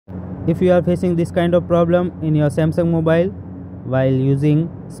If you are facing this kind of problem in your Samsung mobile while using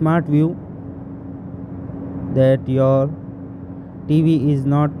Smart View, that your TV is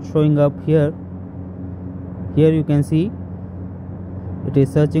not showing up here you can see it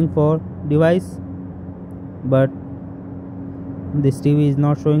is searching for device, but this TV is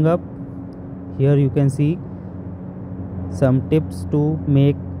not showing up. Here you can see some tips to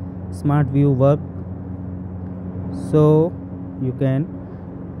make Smart View work, so you can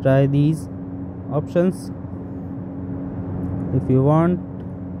try these options. If you want,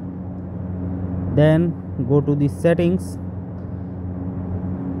 then go to the settings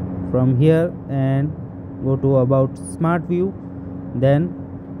from here and go to about Smart View, then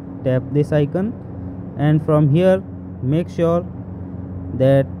tap this icon, and from here make sure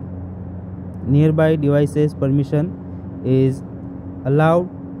that nearby devices permission is allowed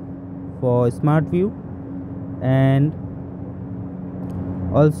for Smart View, and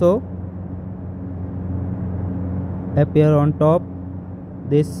also appear on top,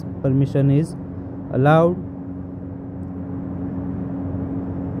 this permission is allowed,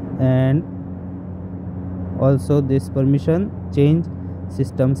 and also this permission change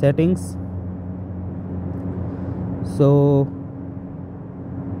system settings. So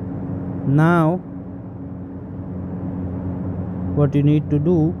now what you need to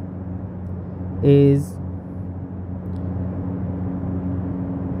do is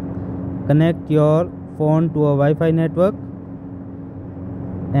connect your phone to a Wi-Fi network,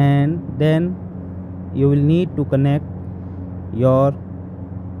 and then you will need to connect your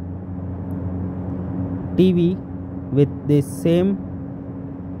TV with this same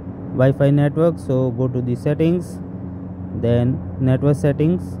Wi-Fi network. So go to the settings, then network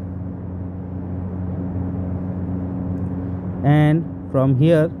settings, and from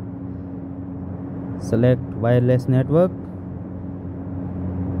here select wireless network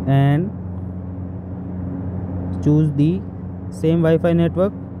and choose the same Wi-Fi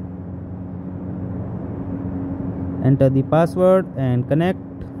network, enter the password and connect.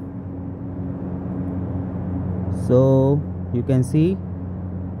 So you can see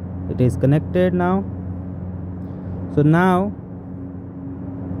it is connected now. So now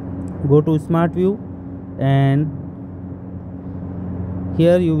go to Smart View, and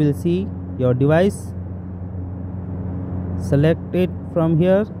here you will see your device. Select it from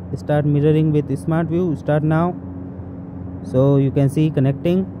here, start mirroring with Smart View, start now. So you can see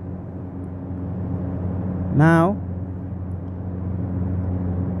connecting. Now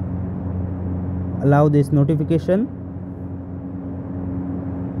allow this notification,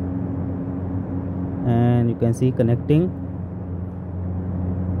 and you can see connecting.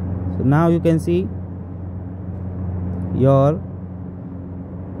 So now you can see your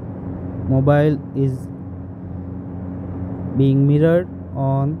mobile is being mirrored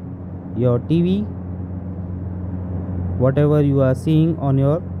on your TV. Whatever you are seeing on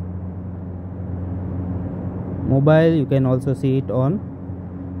your mobile, you can also see it on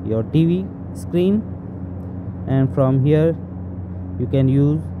your TV screen, and from here you can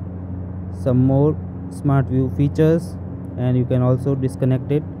use some more Smart View features, and you can also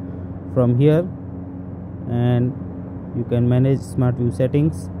disconnect it from here, and you can manage Smart View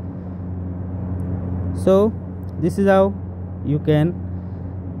settings. So this is how you can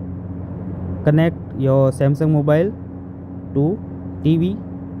connect your Samsung mobile to TV